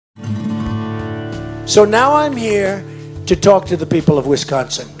So now I'm here to talk to the people of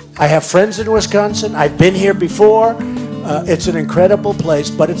Wisconsin. I have friends in Wisconsin. I've been here before. It's an incredible place,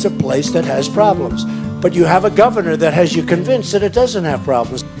 but it's a place that has problems. But you have a governor that has you convinced that it doesn't have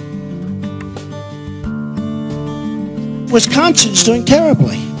problems. Wisconsin's doing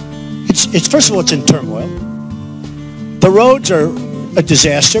terribly. It's first of all, it's in turmoil. The roads are a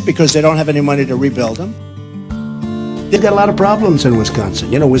disaster because they don't have any money to rebuild them. They've got a lot of problems in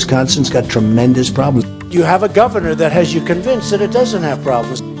Wisconsin. You know, Wisconsin's got tremendous problems. You have a governor that has you convinced that it doesn't have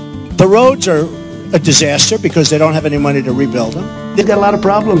problems. The roads are a disaster because they don't have any money to rebuild them. They've got a lot of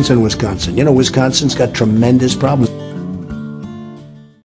problems in Wisconsin. You know, Wisconsin's got tremendous problems.